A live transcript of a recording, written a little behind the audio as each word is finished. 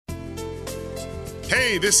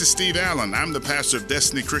Hey, this is Steve Allen. I'm the pastor of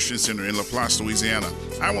Destiny Christian Center in LaPlace, Louisiana.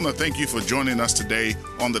 I want to thank you for joining us today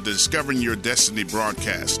on the Discovering Your Destiny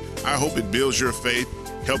broadcast. I hope it builds your faith,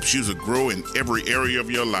 helps you to grow in every area of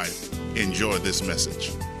your life. Enjoy this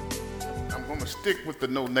message. I'm going to stick with the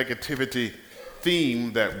no negativity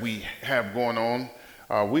theme that we have going on.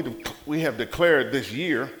 We have declared this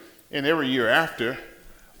year and every year after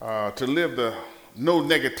to live the no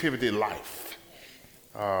negativity life.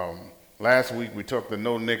 Last week we took the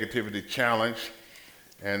No Negativity Challenge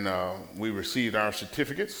and we received our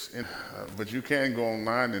certificates, but you can go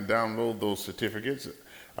online and download those certificates.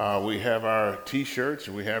 We have our t-shirts,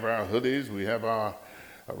 we have our hoodies, we have our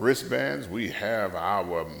wristbands, we have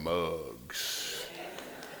our mugs,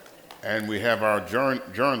 and we have our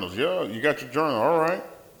journals. Yeah, you got your journal, all right.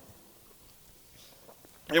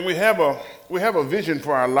 And we have a vision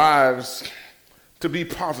for our lives to be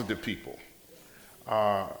positive people.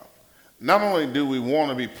 Not only do we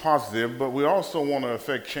want to be positive, but we also want to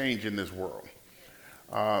affect change in this world.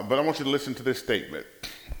 But I want you to listen to this statement.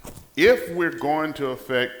 If we're going to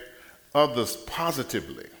affect others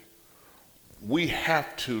positively, we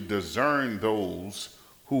have to discern those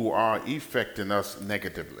who are affecting us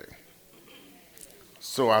negatively.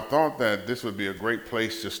 So I thought that this would be a great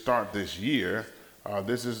place to start this year.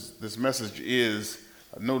 This message is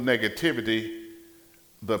no negativity,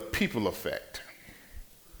 the people effect.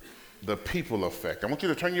 The people effect. I want you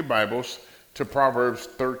to turn your Bibles to Proverbs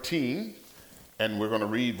 13, and we're going to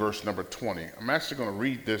read verse number 20. I'm actually going to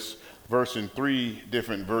read this verse in 3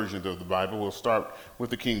 different versions of the Bible. We'll start with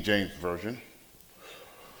the King James Version.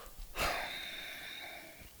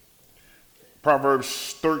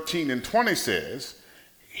 Proverbs 13 and 20 says,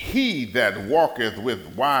 "He that walketh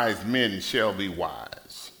with wise men shall be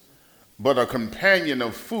wise, but a companion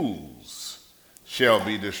of fools shall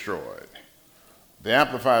be destroyed." The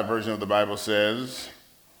Amplified Version of the Bible says,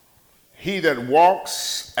 "He that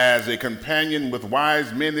walks as a companion with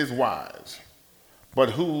wise men is wise,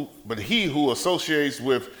 but he who associates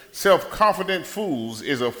with self-confident fools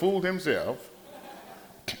is a fool himself,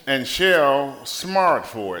 and shall smart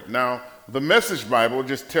for it." Now, the Message Bible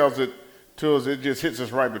just tells it to us, it just hits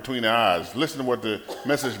us right between the eyes. Listen to what the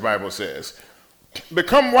Message Bible says.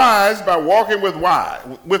 "Become wise by walking with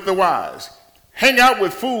the wise. Hang out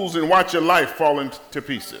with fools and watch your life fall into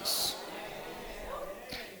pieces."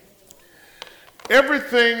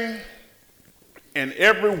 Everything and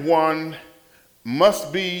everyone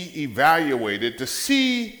must be evaluated to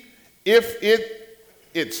see if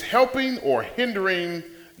it's helping or hindering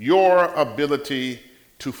your ability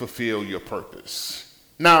to fulfill your purpose.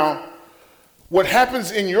 Now, what happens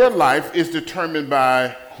in your life is determined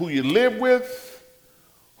by who you live with,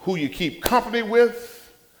 who you keep company with,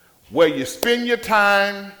 where you spend your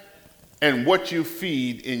time, and what you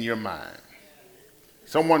feed in your mind.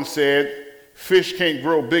 Someone said, fish can't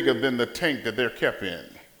grow bigger than the tank that they're kept in.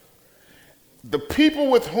 The people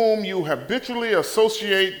with whom you habitually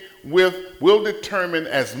associate with will determine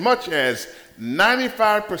as much as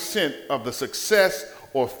 95% of the success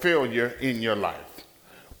or failure in your life.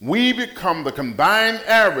 We become the combined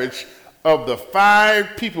average of the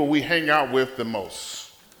 5 people we hang out with the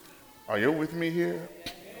most. Are you with me here?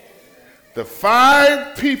 The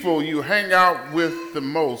 5 people you hang out with the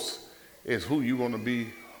most is who you're going to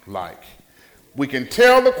be like. We can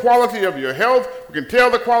tell the quality of your health. We can tell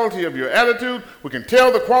the quality of your attitude. We can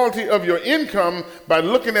tell the quality of your income by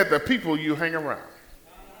looking at the people you hang around.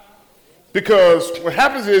 Because what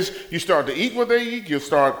happens is you start to eat what they eat. You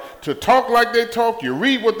start to talk like they talk. You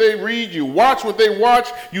read what they read. You watch what they watch.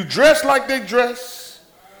 You dress like they dress.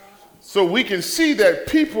 So we can see that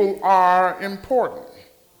people are important.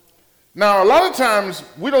 Now, a lot of times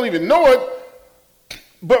we don't even know it,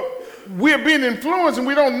 but we're being influenced and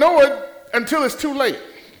we don't know it until it's too late.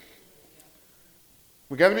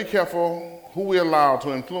 We got to be careful who we allow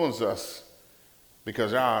to influence us,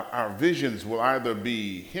 because our visions will either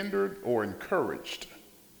be hindered or encouraged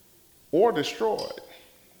or destroyed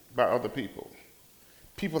by other people.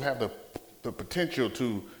 People have the potential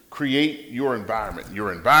to create your environment.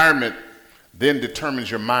 Your environment then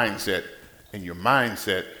determines your mindset, and your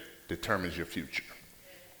mindset determines your future.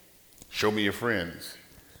 Show me your friends,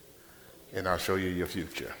 and I'll show you your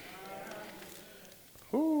future.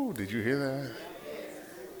 Ooh, did you hear that?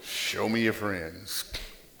 Show me your friends.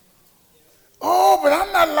 Oh, but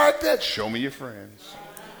I'm not like that. Show me your friends,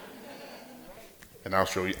 and I'll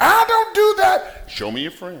show you. I don't do that. Show me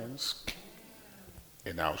your friends,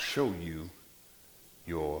 and I'll show you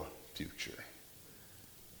your future.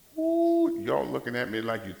 Ooh, y'all looking at me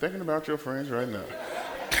like you're thinking about your friends right now.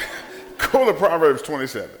 Go to Proverbs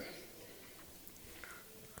 27.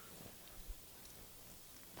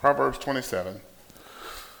 Proverbs 27.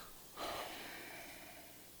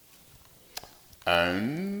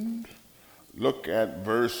 And look at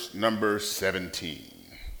verse number 17.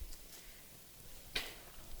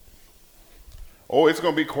 Oh, it's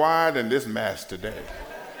going to be quiet in this mass today.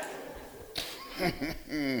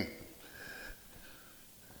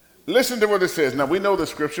 Listen to what it says. Now, we know the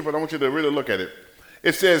scripture, but I want you to really look at it.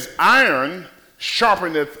 It says, iron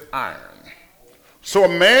sharpeneth iron. So a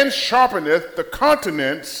man sharpeneth the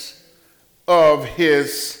countenance of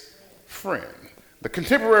his friend. The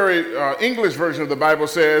contemporary English version of the Bible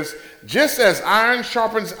says, just as iron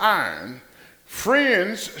sharpens iron,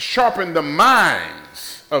 friends sharpen the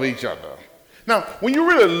minds of each other. Now, when you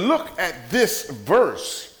really look at this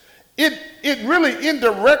verse, it really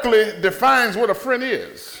indirectly defines what a friend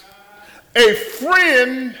is. A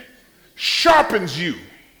friend sharpens you.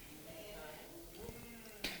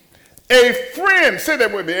 A friend, say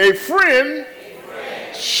that with me, a friend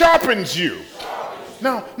sharpens you.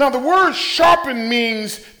 Now, the word sharpen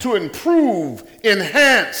means to improve,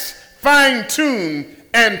 enhance, fine-tune,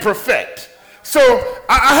 and perfect. So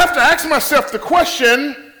I have to ask myself the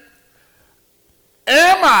question,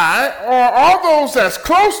 am I, or are those that's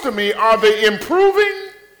close to me, are they improving,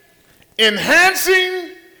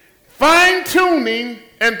 enhancing, fine-tuning,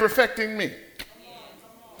 and perfecting me?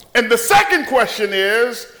 And the second question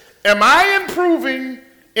is, am I improving,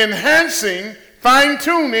 enhancing,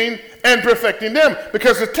 fine-tuning, and perfecting them?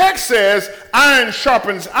 Because the text says iron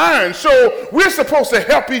sharpens iron, so we're supposed to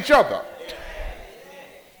help each other.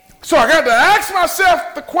 So I got to ask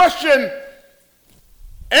myself the question,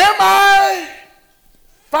 am I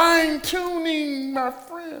fine-tuning my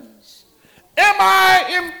friends? Am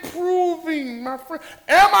I improving my friends?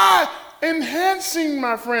 Am I enhancing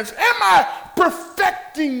my friends? Am I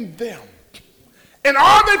perfecting them? And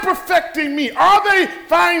are they perfecting me? Are they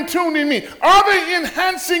fine-tuning me? Are they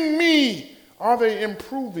enhancing me? Are they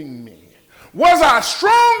improving me? Was I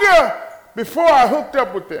stronger before I hooked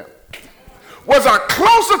up with them? Was I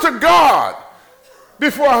closer to God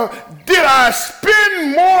before? Did I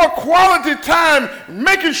spend more quality time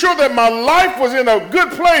making sure that my life was in a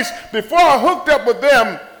good place before I hooked up with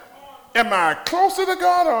them? Am I closer to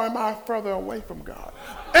God or am I further away from God?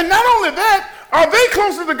 And not only that, are they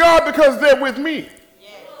closer to God because they're with me?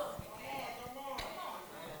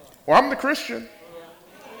 Well, I'm the Christian.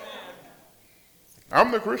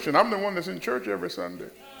 I'm the Christian. I'm the one that's in church every Sunday.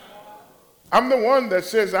 I'm the one that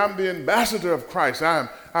says I'm the ambassador of Christ. I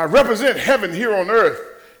represent heaven here on earth.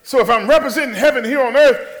 So if I'm representing heaven here on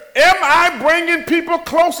earth, am I bringing people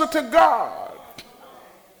closer to God?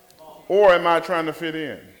 Or am I trying to fit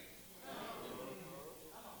in?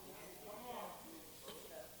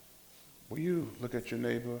 Will you look at your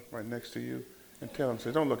neighbor right next to you and tell him,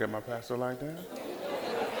 say, don't look at my pastor like that.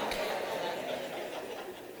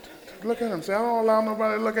 Look at him, say, I don't allow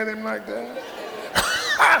nobody to look at him like that.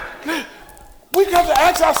 We got to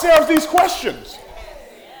ask ourselves these questions.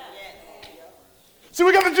 See,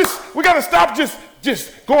 we got to stop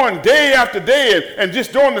just going day after day and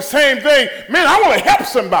just doing the same thing. Man, I want to help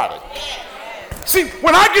somebody. See,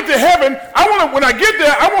 when I get to heaven, when I get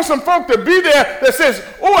there, I want some folk to be there that says,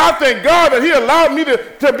 oh, I thank God that he allowed me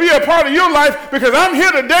to be a part of your life because I'm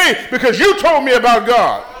here today because you told me about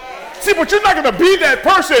God. See, but you're not going to be that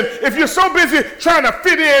person if you're so busy trying to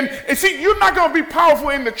fit in. And see, you're not going to be powerful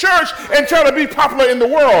in the church and try to be popular in the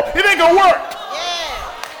world. It ain't going to work.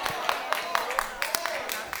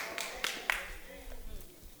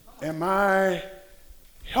 Yeah. Am I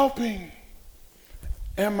helping?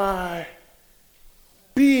 Am I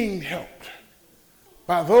being helped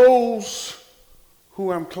by those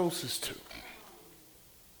who I'm closest to?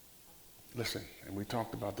 Listen, and we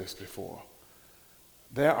talked about this before.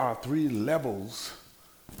 There are 3 levels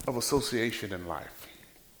of association in life: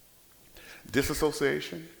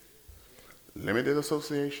 disassociation, limited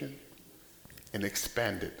association, and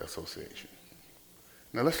expanded association.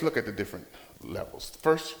 Now let's look at the different levels.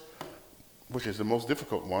 First, which is the most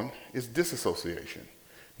difficult one, is disassociation.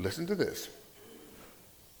 Listen to this.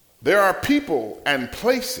 There are people and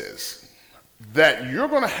places that you're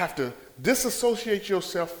going to have to disassociate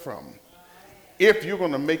yourself from if you're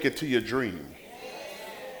going to make it to your dream.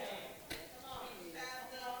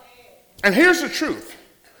 And here's the truth.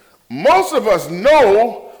 Most of us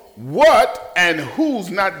know what and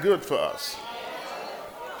who's not good for us.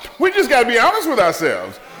 We just got to be honest with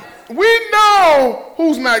ourselves. We know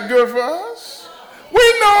who's not good for us. We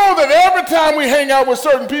know that every time we hang out with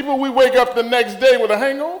certain people, we wake up the next day with a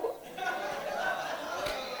hangover.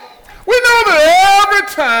 We know that every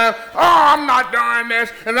time, I'm not doing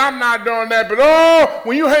this and I'm not doing that, but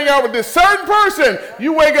when you hang out with this certain person,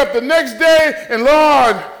 you wake up the next day and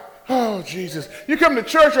Lord, oh, Jesus. You come to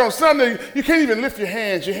church on Sunday, you can't even lift your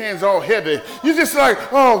hands all heavy. You're just like,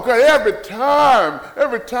 oh, God,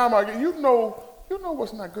 every time I get, you know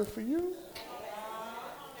what's not good for you.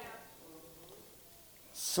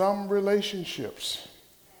 Some relationships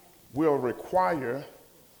will require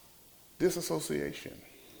disassociation.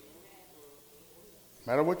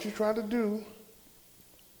 No matter what you try to do,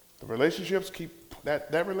 the relationships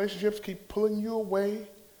keep pulling you away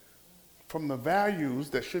from the values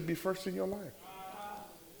that should be first in your life.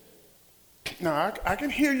 Now, I can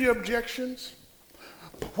hear your objections.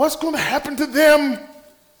 What's going to happen to them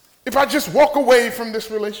if I just walk away from this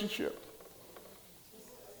relationship?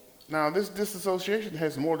 Now, this disassociation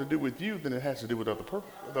has more to do with you than it has to do with the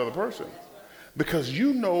other person. Because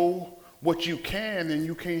you know what you can and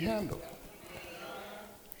you can't handle.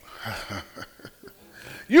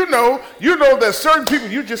 You know that certain people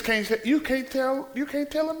you can't tell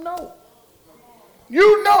them no.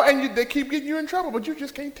 You know, and they keep getting you in trouble, but you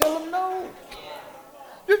just can't tell them no.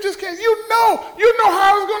 You just can't. You know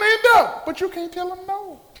how it's going to end up, but you can't tell them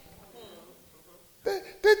no.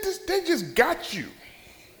 They just got you.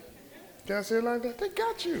 Can I say it like that? They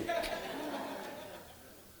got you.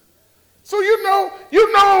 So you know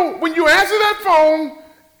when you answer that phone,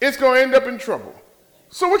 it's going to end up in trouble.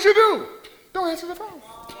 So what you do? Don't answer the phone.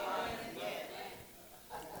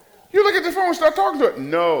 You look at the phone and start talking to it.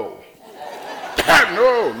 No.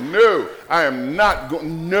 No. I am not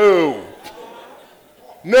going. No.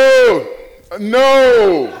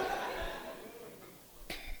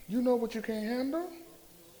 You know what you can't handle?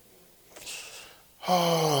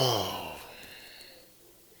 Oh.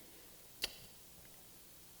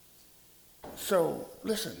 So,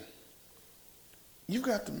 listen. You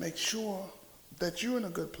got to make sure that you're in a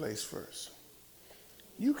good place first.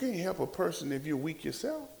 You can't help a person if you're weak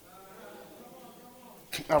yourself.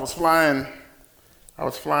 I was flying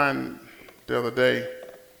the other day,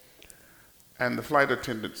 and the flight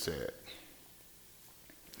attendant said,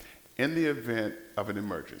 in the event of an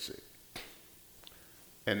emergency,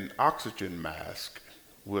 an oxygen mask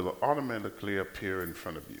will automatically appear in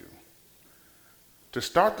front of you. To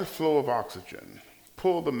start the flow of oxygen,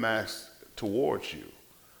 pull the mask towards you.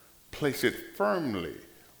 Place it firmly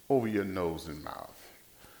over your nose and mouth.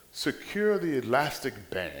 Secure the elastic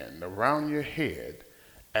band around your head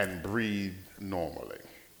and breathe normally.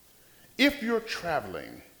 If you're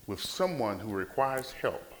traveling with someone who requires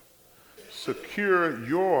help, secure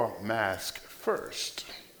your mask first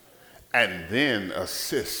and then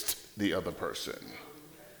assist the other person.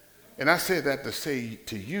 And I say that to say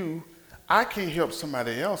to you, I can't help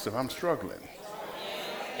somebody else if I'm struggling.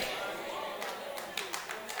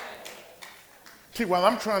 See, while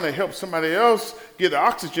I'm trying to help somebody else get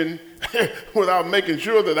oxygen without making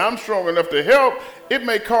sure that I'm strong enough to help, it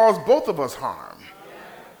may cause both of us harm.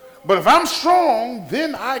 But if I'm strong,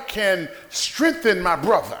 then I can strengthen my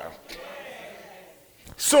brother.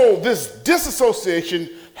 So this disassociation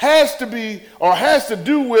has to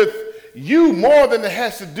do with you more than it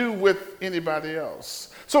has to do with anybody else.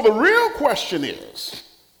 So the real question is,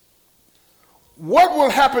 what will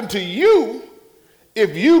happen to you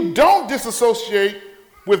if you don't disassociate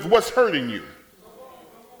with what's hurting you?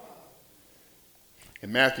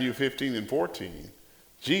 In Matthew 15 and 14,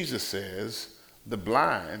 Jesus says, the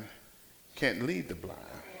blind can't lead the blind.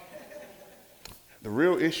 The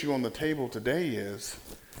real issue on the table today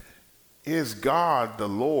is God the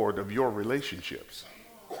Lord of your relationships?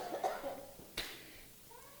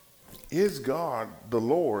 Is God the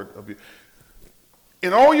Lord of you?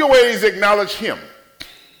 In all your ways, acknowledge him,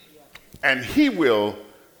 and he will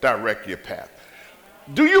direct your path.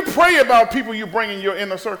 Do you pray about people you bring in your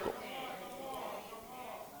inner circle?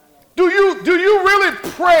 Do you really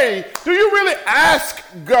pray? Do you really ask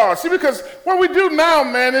God? See, because what we do now,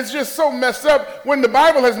 man, is just so messed up. When the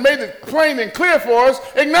Bible has made it plain and clear for us,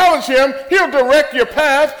 acknowledge him. He'll direct your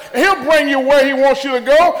path. And he'll bring you where he wants you to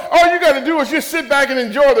go. All you got to do is just sit back and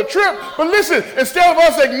enjoy the trip. But listen, instead of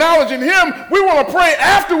us acknowledging him, we want to pray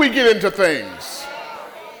after we get into things.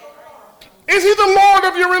 Is he the Lord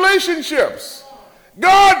of your relationships?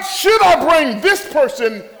 God, should I bring this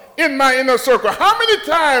person in my inner circle? How many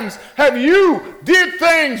times have you did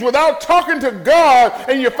things without talking to God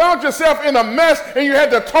and you found yourself in a mess and you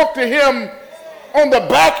had to talk to him on the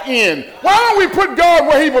back end? Why don't we put God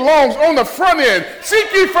where he belongs, on the front end?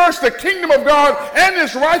 Seek ye first the kingdom of God and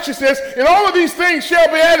his righteousness, and all of these things shall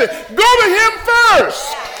be added. Go to him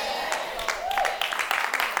first.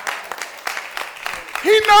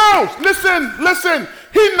 He knows. Listen.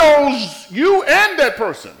 He knows you and that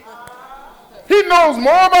person. He knows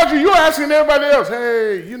more about you. You're asking everybody else,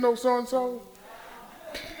 hey, you know so-and-so?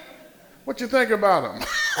 What you think about him?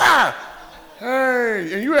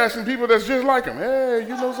 Hey, and you asking people that's just like him, hey,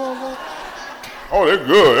 you know so-and-so? Oh, they're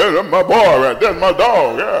good. That's my boy right there. That's my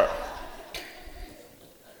dog, yeah.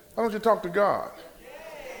 Why don't you talk to God?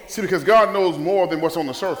 See, because God knows more than what's on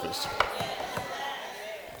the surface.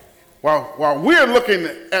 While we're looking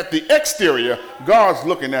at the exterior, God's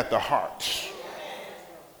looking at the heart.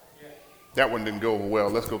 That one didn't go well.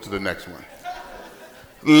 Let's go to the next one.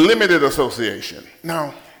 Limited association.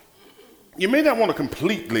 Now, you may not want to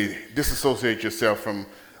completely disassociate yourself from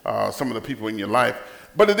some of the people in your life,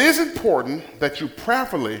 but it is important that you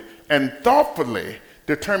prayerfully and thoughtfully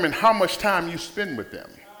determine how much time you spend with them.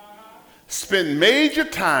 Spend major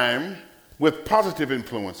time with positive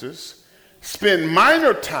influences. Spend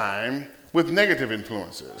minor time with negative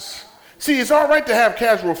influences. See, it's all right to have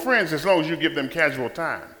casual friends as long as you give them casual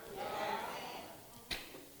time.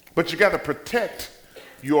 But you got to protect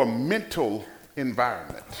your mental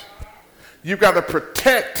environment. You've got to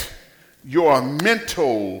protect your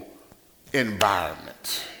mental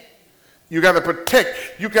environment. You got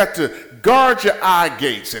to guard your eye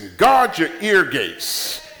gates and guard your ear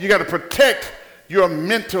gates. You got to protect your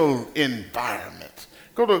mental environment.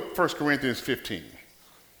 Go to 1 Corinthians 15.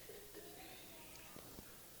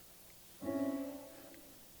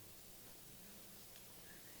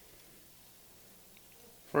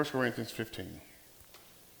 First Corinthians 15.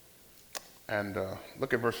 And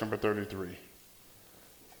look at verse number 33.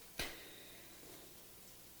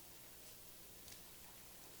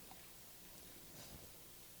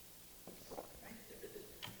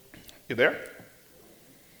 You there?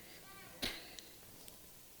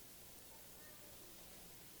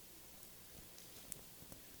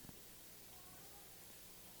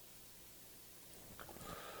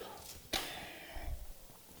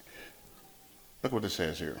 Look what it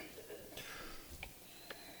says here.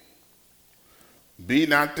 Be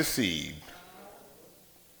not deceived.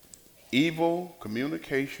 Evil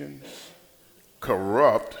communications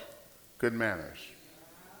corrupt good manners.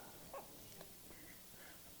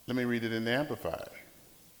 Let me read it in the Amplified.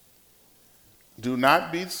 Do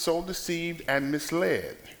not be so deceived and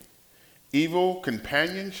misled. Evil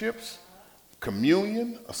companionships,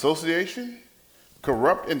 communion, association,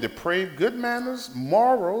 corrupt and depraved good manners,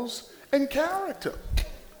 morals, and character.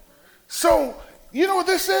 So, you know what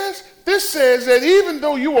this says? This says that even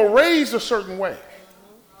though you were raised a certain way,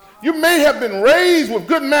 you may have been raised with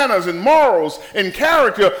good manners and morals and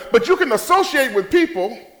character, but you can associate with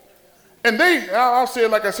people, and I'll say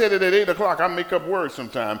it like I said it at 8 o'clock, I make up words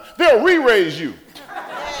sometimes. They'll re-raise you.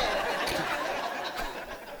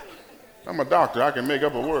 I'm a doctor, I can make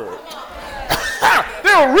up a word.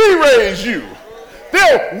 They'll re-raise you.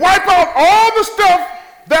 They'll wipe out all the stuff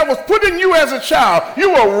that was put in you as a child.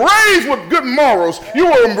 You were raised with good morals. You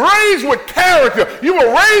were raised with character. You were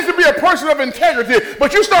raised to be a person of integrity,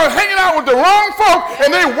 but you start hanging out with the wrong folk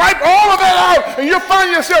and they wipe all of that out and you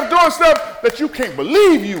find yourself doing stuff that you can't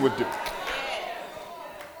believe you would do.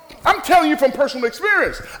 I'm telling you from personal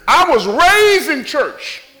experience. I was raised in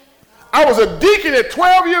church. I was a deacon at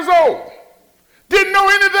 12 years old. Didn't know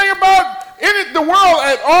anything about the world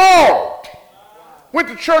at all. Went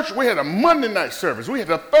to church, we had a Monday night service, we had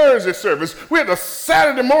a Thursday service, we had a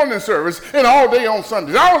Saturday morning service, and all day on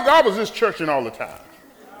Sundays. I was just churching all the time.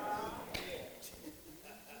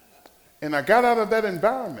 And I got out of that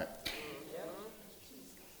environment.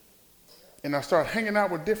 And I started hanging out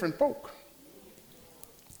with different folk.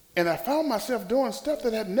 And I found myself doing stuff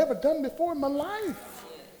that I had never done before in my life.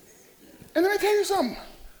 And let me tell you something.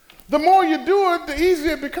 The more you do it, the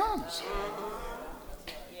easier it becomes.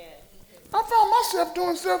 I found myself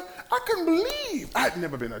doing stuff I couldn't believe. I had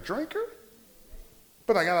never been a drinker,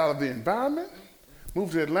 but I got out of the environment,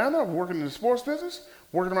 moved to Atlanta, I was working in the sports business,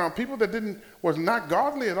 working around people that was not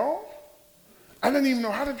godly at all. I didn't even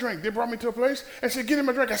know how to drink. They brought me to a place and said, get him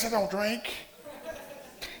a drink. I said, I don't drink.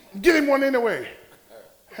 Get him one anyway.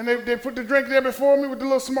 And they put the drink there before me with the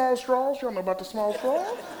little small straws. Y'all know about the small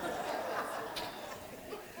straws?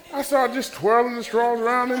 I started just twirling the straws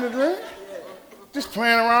around in the drink. Just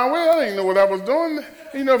playing around with it. I didn't know what I was doing.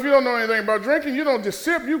 You know, if you don't know anything about drinking, you don't just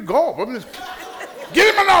sip, you gulp. I'm just,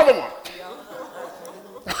 get him another one.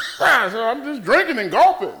 So I'm just drinking and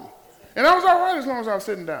gulping. And I was all right as long as I was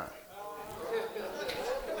sitting down.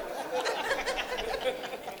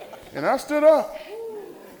 And I stood up,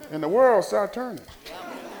 and the world started turning.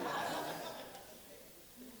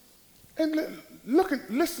 And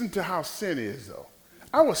listen to how sin is, though.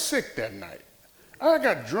 I was sick that night. I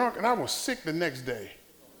got drunk and I was sick the next day.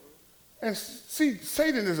 And see,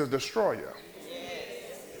 Satan is a destroyer.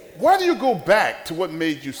 Why do you go back to what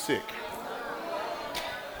made you sick?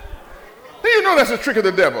 Do you know that's a trick of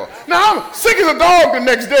the devil? Now, I'm sick as a dog the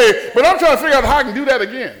next day, but I'm trying to figure out how I can do that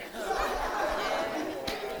again.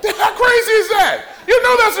 How crazy is that? You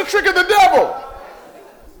know that's a trick of the devil.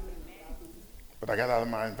 But I got out of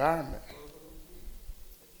my environment.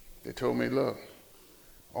 They told me, look,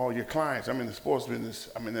 all your clients, I'm in the sports business,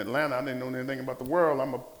 I'm in Atlanta, I didn't know anything about the world,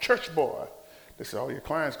 I'm a church boy. They said, all your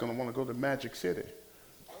clients are going to want to go to Magic City.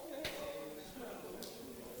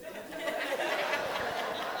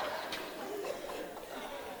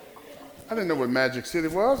 I didn't know what Magic City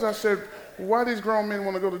was. I said, why these grown men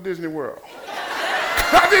want to go to Disney World?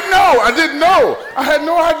 I didn't know. I had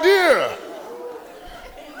no idea.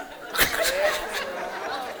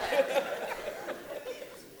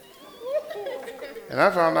 And I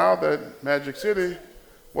found out that Magic City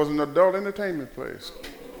was an adult entertainment place.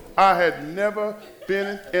 I had never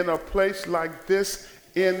been in a place like this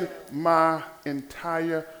in my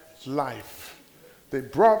entire life. They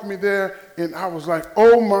brought me there, and I was like,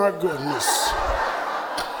 oh my goodness.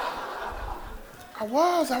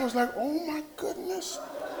 I was like, oh my goodness.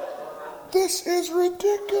 This is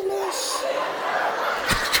ridiculous.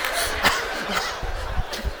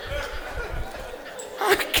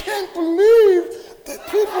 I can't believe that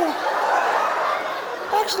people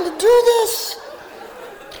actually do this.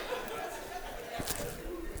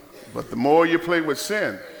 But the more you play with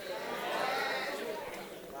sin,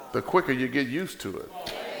 the quicker you get used to it.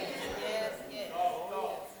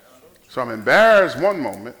 So I'm embarrassed one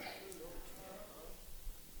moment.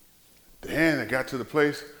 Then I got to the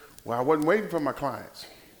place where I wasn't waiting for my clients.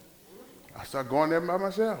 I started going there by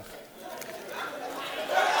myself.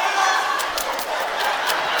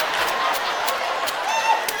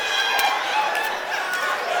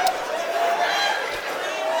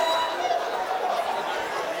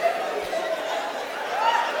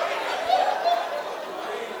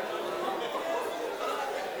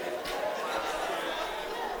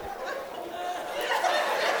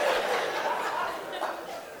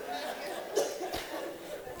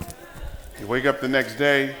 You wake up the next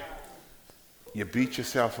day, you beat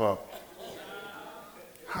yourself up.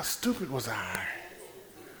 How stupid was I?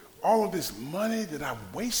 All of this money that I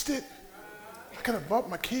wasted, I could have bought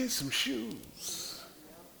my kids some shoes.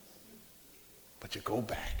 But you go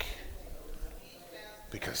back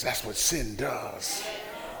because that's what sin does.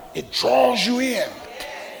 It draws you in.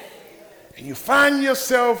 And you find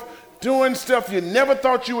yourself doing stuff you never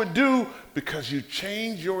thought you would do because you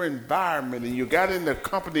changed your environment and you got in the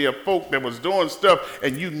company of folk that was doing stuff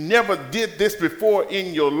and you never did this before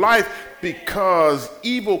in your life because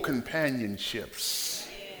evil companionships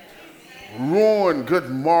ruin good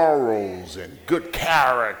morals and good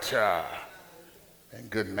character and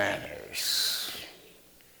good manners.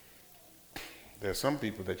 There's some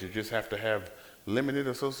people that you just have to have limited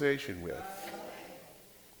association with.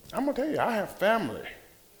 I'm going to tell you, I have family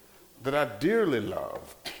that I dearly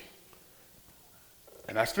love.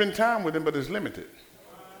 And I spend time with them, but it's limited.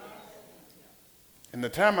 And the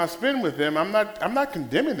time I spend with them, I'm not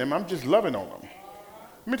condemning them, I'm just loving on them.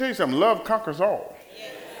 Let me tell you something, love conquers all.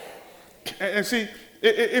 And see,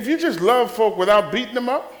 if you just love folk without beating them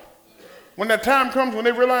up, when that time comes when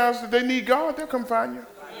they realize that they need God, they'll come find you.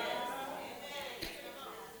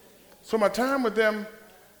 So my time with them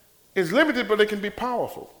is limited, but it can be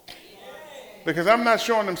powerful. Because I'm not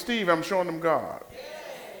showing them Steve, I'm showing them God.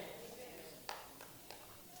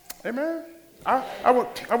 Amen. I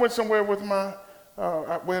went somewhere with we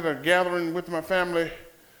had a gathering with my family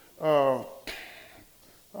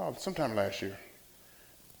sometime last year.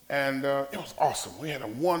 And it was awesome. We had a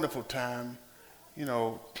wonderful time. You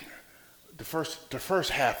know, the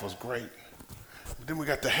first half was great. But then we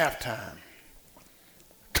got to halftime.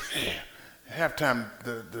 Halftime,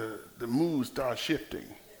 the mood started shifting.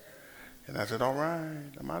 And I said, all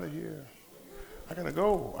right, I'm out of here. I gotta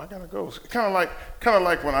go. It's kind of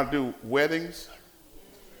like when I do weddings.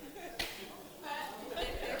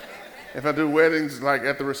 If I do weddings like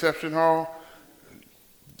at the reception hall,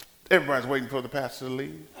 everybody's waiting for the pastor to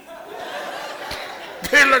leave.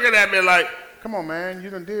 They're looking at me like, come on, man, you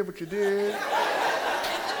done did what you did.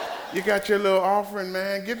 You got your little offering,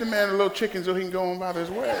 man. Give the man a little chicken so he can go on about his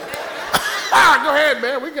way. Go ahead,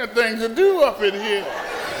 man. We got things to do up in here.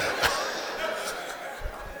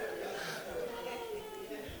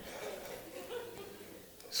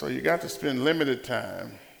 So you got to spend limited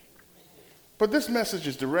time. But this message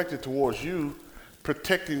is directed towards you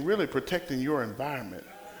protecting your environment.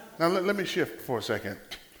 Now let me shift for a second.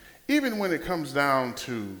 Even when it comes down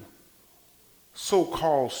to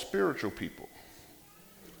so-called spiritual people,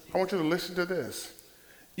 I want you to listen to this.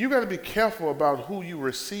 You got to be careful about who you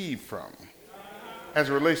receive from as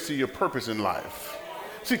it relates to your purpose in life.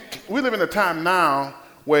 See, we live in a time now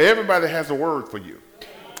where everybody has a word for you.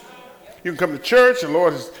 You can come to church, the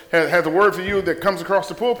Lord has a word for you that comes across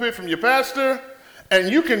the pulpit from your pastor, and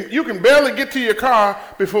you can barely get to your car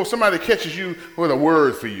before somebody catches you with a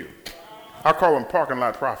word for you. I call them parking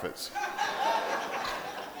lot prophets.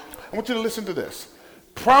 I want you to listen to this.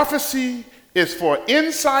 Prophecy is for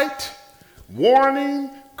insight,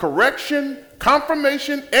 warning, correction,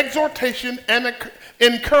 confirmation, exhortation, and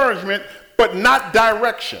encouragement, but not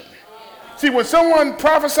direction. See, when someone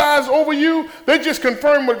prophesies over you, they just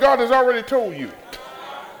confirm what God has already told you.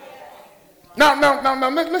 Now,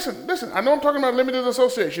 listen. I know I'm talking about limited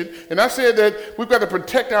association, and I said that we've got to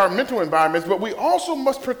protect our mental environments, but we also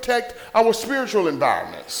must protect our spiritual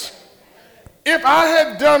environments. If I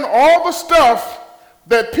had done all the stuff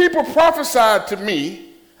that people prophesied to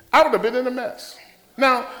me, I would have been in a mess.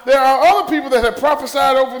 Now, there are other people that have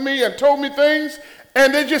prophesied over me and told me things,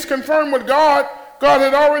 and they just confirmed what God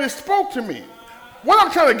had already spoke to me. What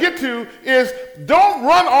I'm trying to get to is don't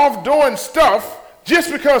run off doing stuff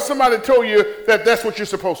just because somebody told you that that's what you're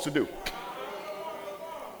supposed to do.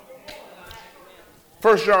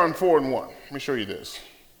 1 John 4:1. Let me show you this.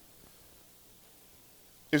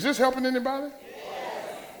 Is this helping anybody?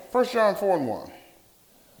 Yes. 1 John 4:1.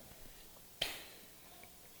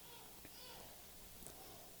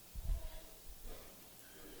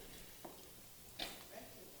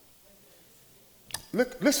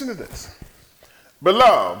 Listen to this.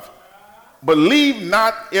 Beloved, believe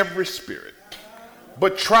not every spirit,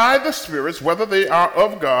 but try the spirits whether they are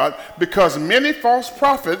of God, because many false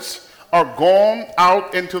prophets are gone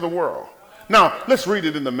out into the world. Now, let's read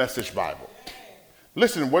it in the Message Bible.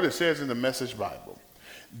 Listen to what it says in the Message Bible.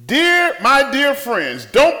 My dear friends,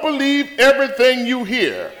 don't believe everything you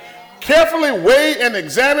hear. Carefully weigh and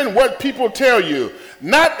examine what people tell you.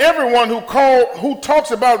 Not everyone who talks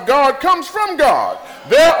about God comes from God.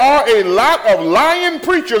 There are a lot of lying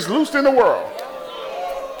preachers loosed in the world.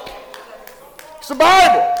 It's the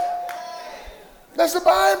Bible. That's the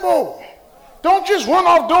Bible. Don't just run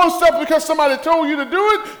off doing stuff because somebody told you to do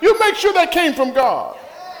it. You make sure that came from God.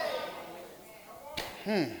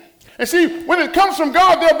 And see, when it comes from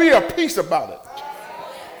God, there'll be a peace about it.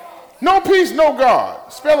 No peace, no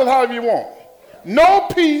God. Spell it however you want. No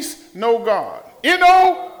peace, no God.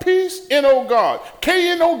 N-O, peace, N-O, God.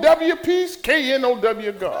 K-N-O-W, peace,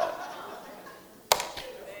 K-N-O-W, God.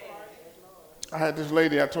 I had this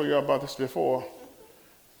lady, I told you all about this before.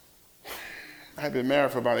 I had been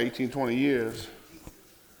married for about 18, 20 years.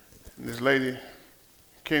 And this lady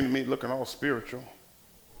came to me looking all spiritual.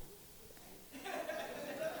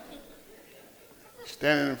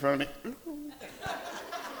 Standing in front of me.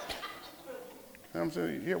 And I'm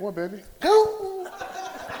saying, yeah, what, baby? Go!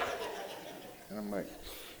 And I'm like,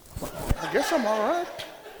 I guess I'm all right.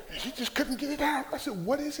 And she just couldn't get it out. I said,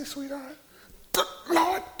 what is it, sweetheart? The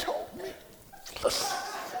Lord told me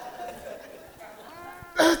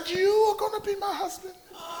that you are going to be my husband.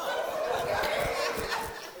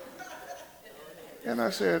 And I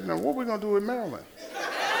said, now, what are we going to do with Marilyn?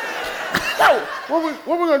 What we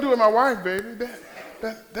going to do with my wife, baby?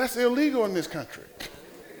 That's illegal in this country.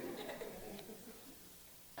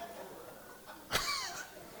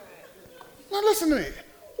 Now listen to me.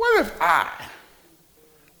 What if I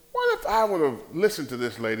would have listened to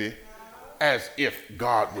this lady as if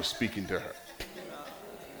God was speaking to her?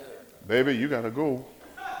 Baby, you got to go.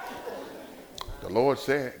 The Lord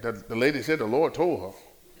said, the lady said the Lord told her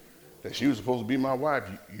that she was supposed to be my wife.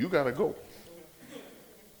 You got to go.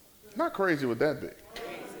 Not crazy would that be?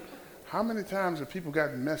 How many times have people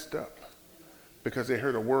gotten messed up because they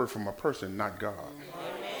heard a word from a person, not God?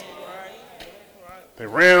 They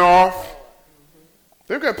ran off.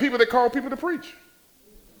 They've got people that call people to preach.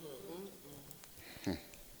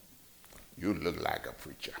 You look like a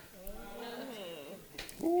preacher.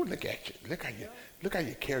 Ooh, look at you. Look how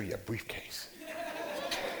you carry a briefcase.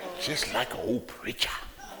 Just like an old preacher.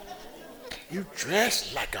 You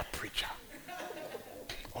dress like a preacher.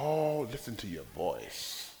 Oh, listen to your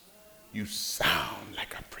voice. You sound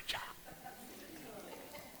like a preacher.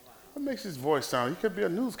 What makes his voice sound? He could be a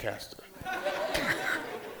newscaster.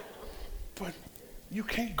 But you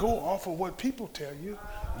can't go off of what people tell you.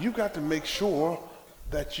 You got to make sure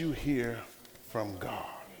that you hear from God.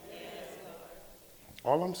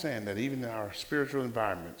 All I'm saying that even our spiritual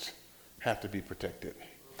environments have to be protected.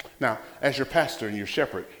 Now, as your pastor and your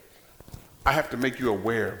shepherd, I have to make you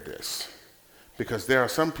aware of this, because there are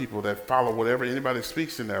some people that follow whatever anybody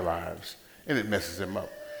speaks in their lives, and it messes them up.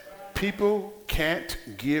 People can't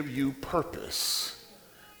give you purpose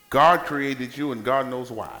God created you, and God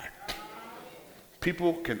knows why.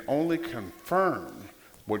 People can only confirm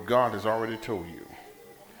what God has already told you.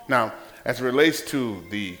 Now, as it relates to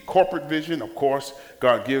the corporate vision, of course,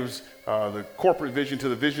 God gives the corporate vision to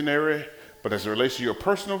the visionary, but as it relates to your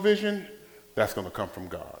personal vision, that's going to come from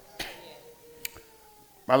God.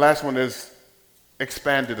 My last one is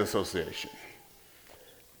expanded association.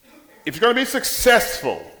 If you're going to be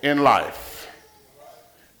successful in life,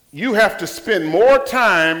 you have to spend more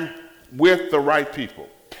time with the right people.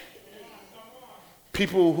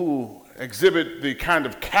 People who exhibit the kind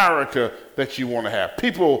of character that you want to have.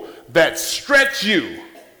 People that stretch you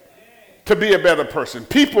to be a better person.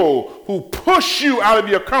 People who push you out of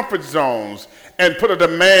your comfort zones and put a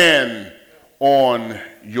demand on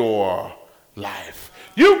your life.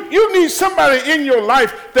 You need somebody in your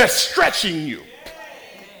life that's stretching you.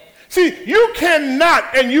 See, you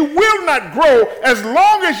cannot and you will not grow as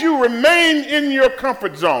long as you remain in your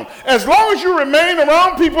comfort zone. As long as you remain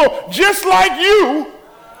around people just like you,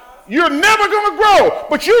 you're never going to grow.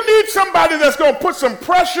 But you need somebody that's going to put some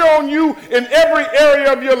pressure on you in every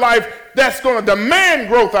area of your life that's going to demand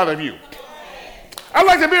growth out of you. I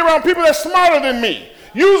like to be around people that's smarter than me,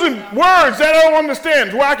 using words that I don't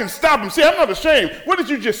understand where I can stop them. See, I'm not ashamed. What did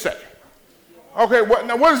you just say? Okay, what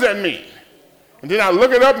does that mean? And then I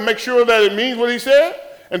look it up and make sure that it means what he said.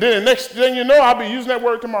 And then the next thing you know, I'll be using that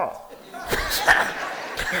word tomorrow.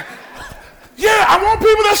 Yeah, I want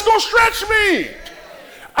people that's going to stretch me.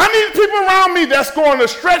 I need people around me that's going to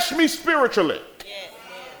stretch me spiritually.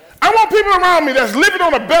 I want people around me that's living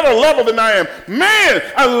on a better level than I am. Man,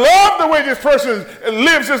 I love the way this person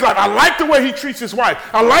lives his life. I like the way he treats his wife.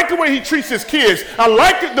 I like the way he treats his kids. I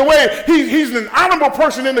like the way he's an honorable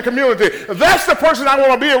person in the community. That's the person I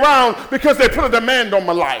want to be around because they put a demand on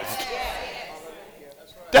my life.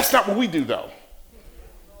 That's not what we do, though.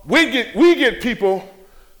 We get people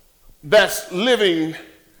that's living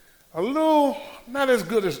a little not as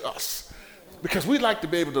good as us because we like to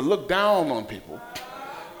be able to look down on people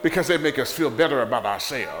because they make us feel better about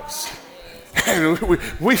ourselves. And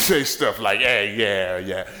we say stuff like, hey,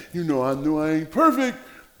 yeah, you know I ain't perfect,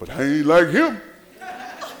 but I ain't like him.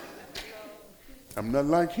 I'm not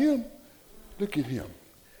like him. Look at him.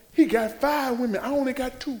 He got 5 women. I only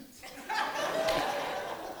got 2.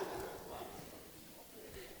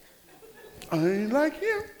 I ain't like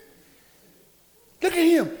him. Look at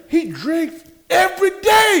him. He drinks every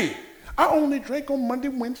day. I only drink on Monday,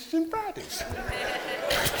 Wednesdays, and Fridays.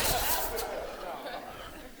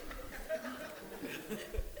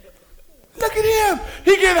 Look at him.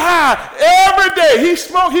 He get high every day. He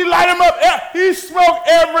smoke. He light him up. He smoke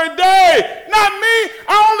every day. Not me.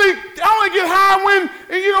 I only get high when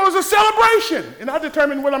it's a celebration, and I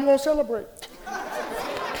determine when I'm going to celebrate.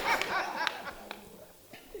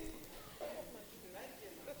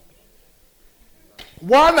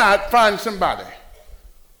 Why not find somebody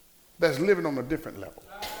that's living on a different level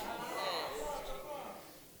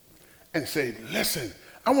and say, listen,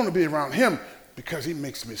 I want to be around him because he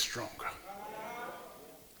makes me stronger.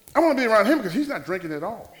 I want to be around him because he's not drinking at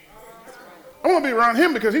all. I want to be around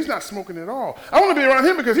him because he's not smoking at all. I want to be around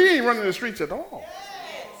him because he ain't running the streets at all.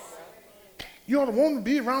 You ought to want to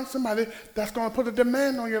be around somebody that's going to put a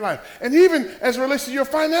demand on your life. And even as it relates to your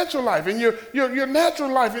financial life and your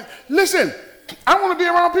natural life. And listen, I want to be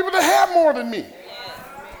around people that have more than me.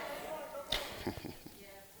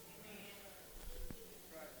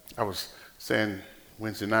 I was saying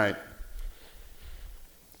Wednesday night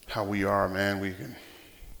how we are, man.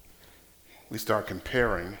 We start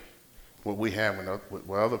comparing what we have with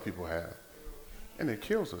what other people have. And it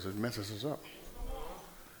kills us. It messes us up.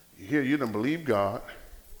 You don't believe God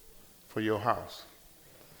for your house.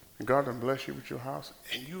 And God done bless you with your house.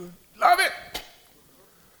 And you love it.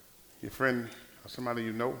 Your friend or somebody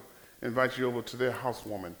you know invites you over to their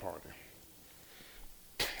housewarming party.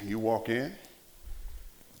 And you walk in.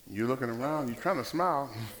 You're looking around. You're trying to smile.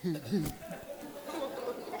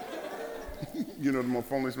 You know the more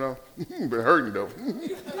phony smell? But hurting though.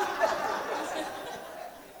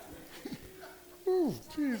 Oh,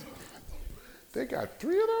 jeez. They got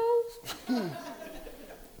 3 of those?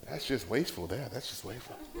 That's just wasteful there. That's just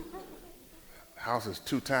wasteful. The house is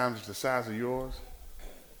 2 times the size of yours.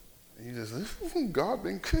 And you just, God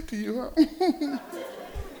been good to you, huh?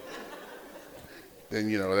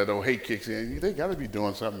 Then, that old hate kicks in. They got to be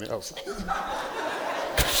doing something else.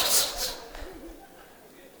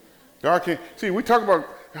 God can't. See, we talk about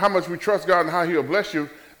how much we trust God and how he'll bless you.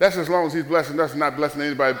 That's as long as he's blessing us and not blessing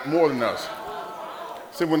anybody more than us.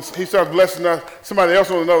 See, when he starts blessing us, somebody else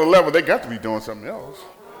on another level, they got to be doing something else.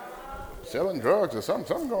 Selling drugs or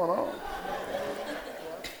something going on.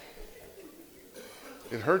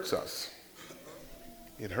 It hurts us.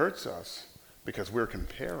 It hurts us because we're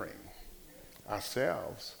comparing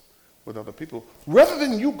ourselves with other people rather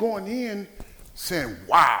than you going in saying,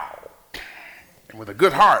 wow, and with a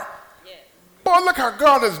good heart. Yeah. Boy, look how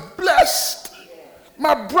God has blessed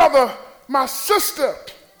my brother, my sister.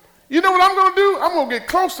 You know what I'm going to do? I'm going to get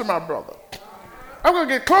close to my brother. I'm going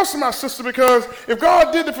to get close to my sister because if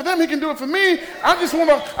God did it for them, he can do it for me. I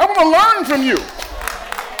want to learn from you.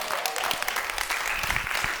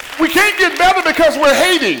 We can't get better because we're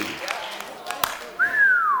hating.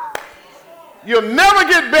 You'll never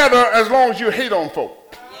get better as long as you hate on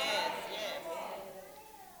folk.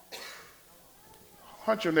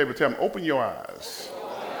 Hunt your neighbor, tell him, open your eyes.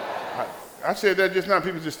 I said that just now,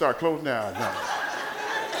 people just start closing their eyes now.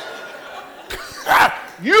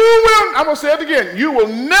 I'm going to say it again, you will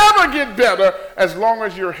never get better as long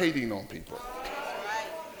as you're hating on people.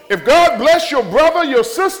 If God bless your brother, your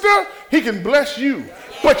sister, he can bless you.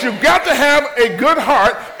 But you've got to have a good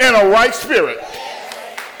heart and a right spirit.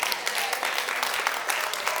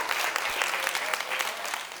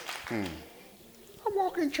 I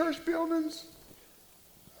walk in church buildings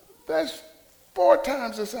that's 4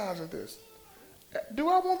 times the size of this. Do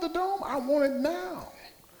I want the dome? I want it now.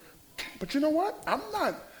 But you know what? I'm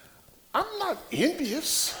not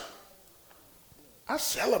envious. I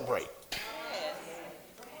celebrate.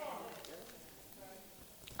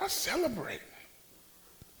 I celebrate.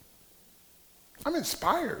 I'm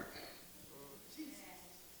inspired.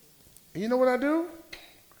 And you know what I do?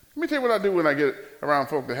 Let me tell you what I do when I get around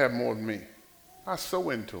folk that have more than me. I sow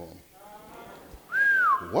into them.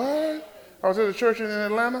 What? I was at a church in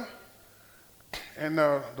Atlanta, and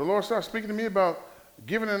the Lord started speaking to me about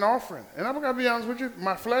giving an offering. And I'm going to be honest with you,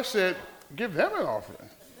 my flesh said, give them an offering.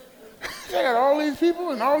 They got all these people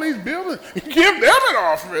and all these buildings. Give them an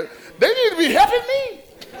offering. They need to be helping me.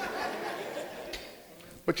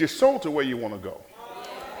 But you're sold to where you want to go.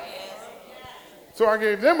 So I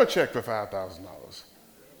gave them a check for $5,000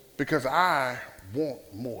 because I want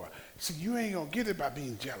more. See, you ain't going to get it by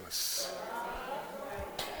being jealous.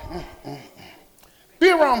 Be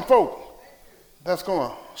around folk that's going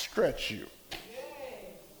to stretch you.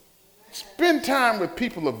 Spend time with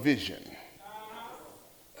people of vision.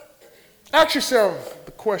 Ask yourself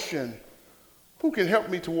the question, who can help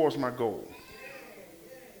me towards my goal?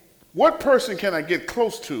 What person can I get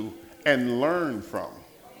close to and learn from?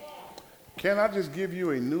 Can I just give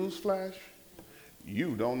you a news flash?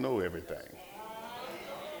 You don't know everything.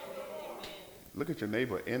 Look at your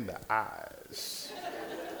neighbor in the eyes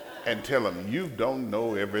and tell him you don't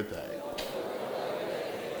know everything.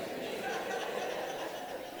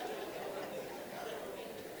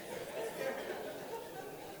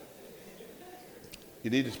 You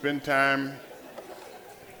need to spend time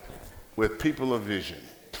with people of vision,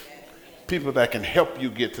 people that can help you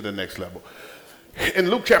get to the next level. In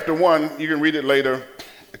Luke chapter 1, you can read it later,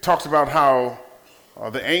 it talks about how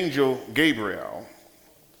the angel Gabriel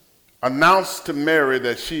announced to Mary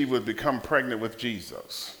that she would become pregnant with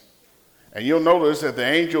Jesus. And you'll notice that the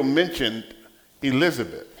angel mentioned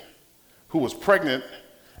Elizabeth, who was pregnant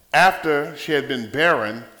after she had been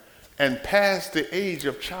barren and past the age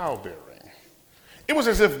of childbearing. It was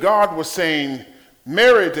as if God was saying,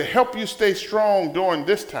 Mary, to help you stay strong during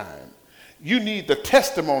this time, you need the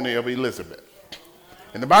testimony of Elizabeth.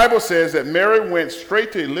 And the Bible says that Mary went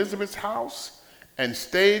straight to Elizabeth's house and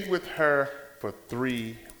stayed with her for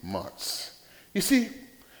 3 months. You see,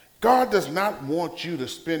 God does not want you to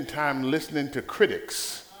spend time listening to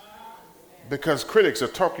critics, because critics will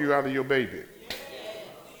talk you out of your baby.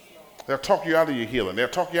 They'll talk you out of your healing. They'll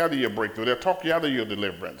talk you out of your breakthrough. They'll talk you out of your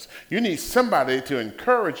deliverance. You need somebody to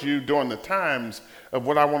encourage you during the times of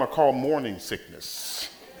what I want to call morning sickness.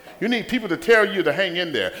 You need people to tell you to hang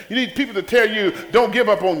in there. You need people to tell you don't give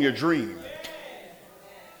up on your dream.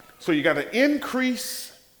 So you got to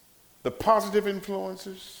increase the positive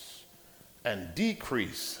influences and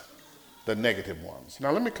decrease the negative ones.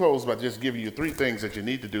 Now let me close by just giving you 3 things that you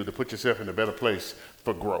need to do to put yourself in a better place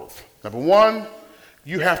for growth. Number 1,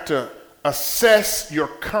 you have to assess your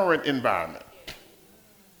current environment.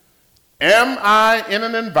 Am I in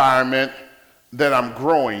an environment that I'm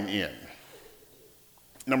growing in?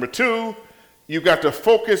 Number 2, you've got to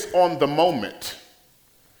focus on the moment.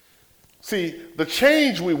 See, the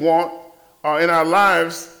change we want in our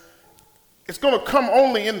lives, it's going to come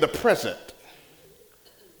only in the present.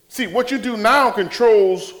 See, what you do now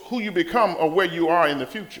controls who you become or where you are in the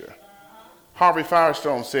future. Harvey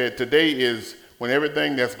Firestone said, today is when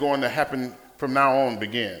everything that's going to happen from now on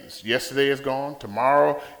begins. Yesterday is gone.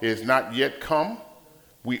 Tomorrow is not yet come.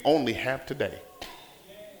 We only have today.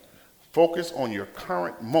 Focus on your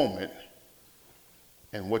current moment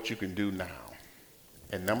and what you can do now.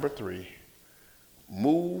 And number 3,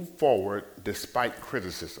 move forward despite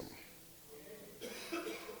criticism.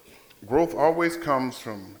 Growth always comes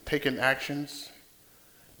from taking actions,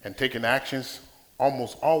 and taking actions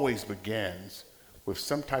almost always begins with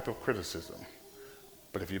some type of criticism.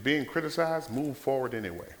 But if you're being criticized, move forward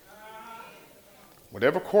anyway.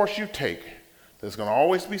 Whatever course you take, there's going to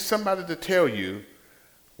always be somebody to tell you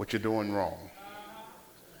what you're doing wrong.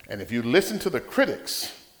 And if you listen to the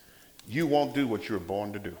critics, you won't do what you're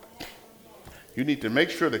born to do. You need to make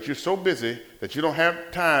sure that you're so busy that you don't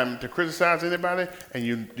have time to criticize anybody, and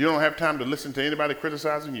you don't have time to listen to anybody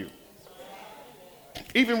criticizing you.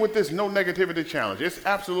 Even with this no negativity challenge, it's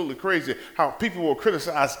absolutely crazy how people will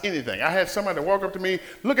criticize anything. I had somebody walk up to me,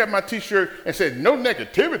 look at my t-shirt, and said, "No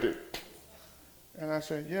negativity." And I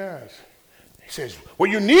said, "Yes." He says, "Well,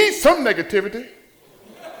 you need some negativity."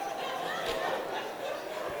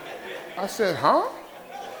 I said, "Huh?"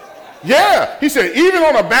 "Yeah." He said, "Even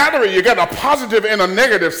on a battery, you got a positive and a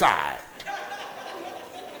negative side."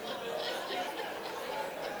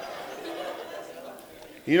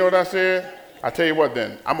 You know what I said? I tell you what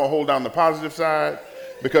then, I'm going to hold down the positive side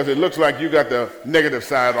because it looks like you got the negative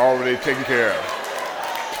side already taken care of.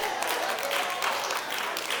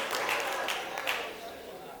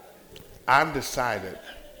 I've decided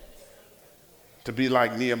to be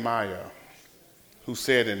like Nehemiah, who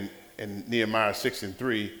said in Nehemiah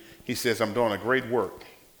 6:3, he says, "I'm doing a great work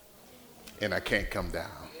and I can't come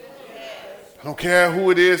down. I don't care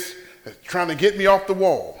who it is that's trying to get me off the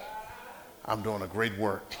wall. I'm doing a great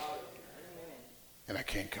work and I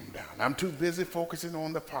can't come down. I'm too busy focusing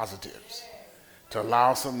on the positives to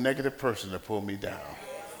allow some negative person to pull me down."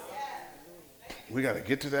 We got to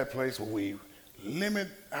get to that place where we limit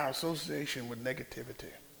our association with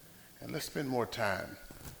negativity and let's spend more time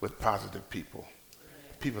with positive people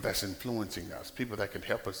that's influencing us, people that can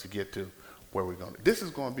help us to get to where we're going. This is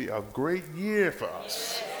going to be a great year for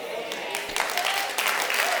us.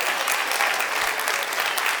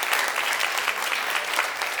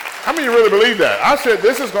 How many really believe that? I said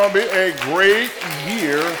this is going to be a great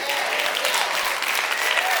year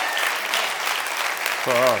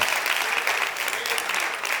for us.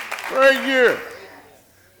 Great year.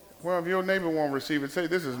 Well, if your neighbor won't receive it, say,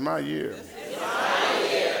 "This is my year." This is my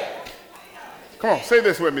year. Come on, say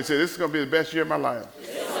this with me. Say, "This is going to be the best year of my life." This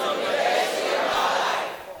is going to be the best year of my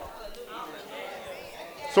life.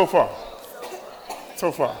 So far.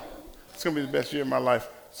 It's going to be the best year of my life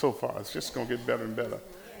so far. It's just going to get better and better.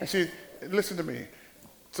 And see, listen to me.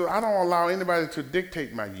 So I don't allow anybody to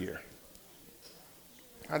dictate my year.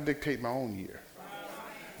 I dictate my own year.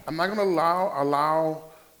 I'm not going to allow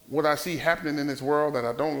what I see happening in this world that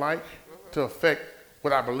I don't like to affect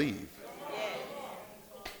what I believe.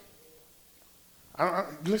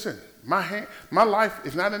 Listen, my life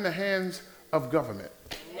is not in the hands of government.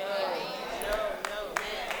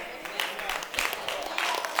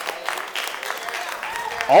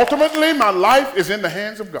 Ultimately, my life is in the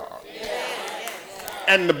hands of God.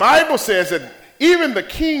 And the Bible says that even the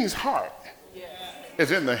king's heart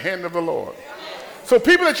is in the hand of the Lord. So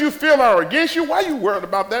people that you feel are against you, why are you worried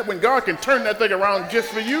about that when God can turn that thing around just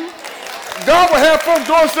for you? God will have folks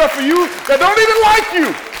doing stuff for you that don't even like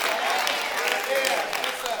you.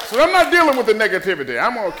 So I'm not dealing with the negativity.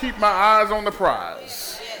 I'm going to keep my eyes on the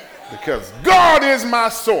prize because God is my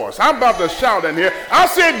source. I'm about to shout in here. I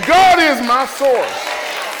said, God is my source.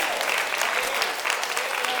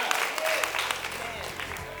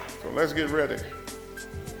 So let's get ready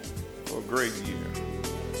for a great year.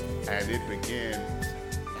 And it begins.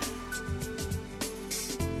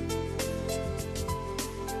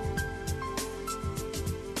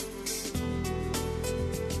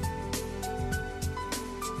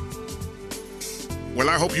 Well,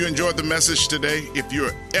 I hope you enjoyed the message today. If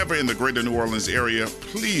you're ever in the greater New Orleans area,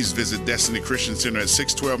 please visit Destiny Christian Center at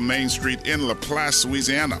 612 Main Street in LaPlace,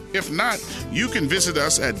 Louisiana. If not, you can visit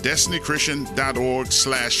us at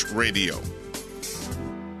destinychristian.org/radio.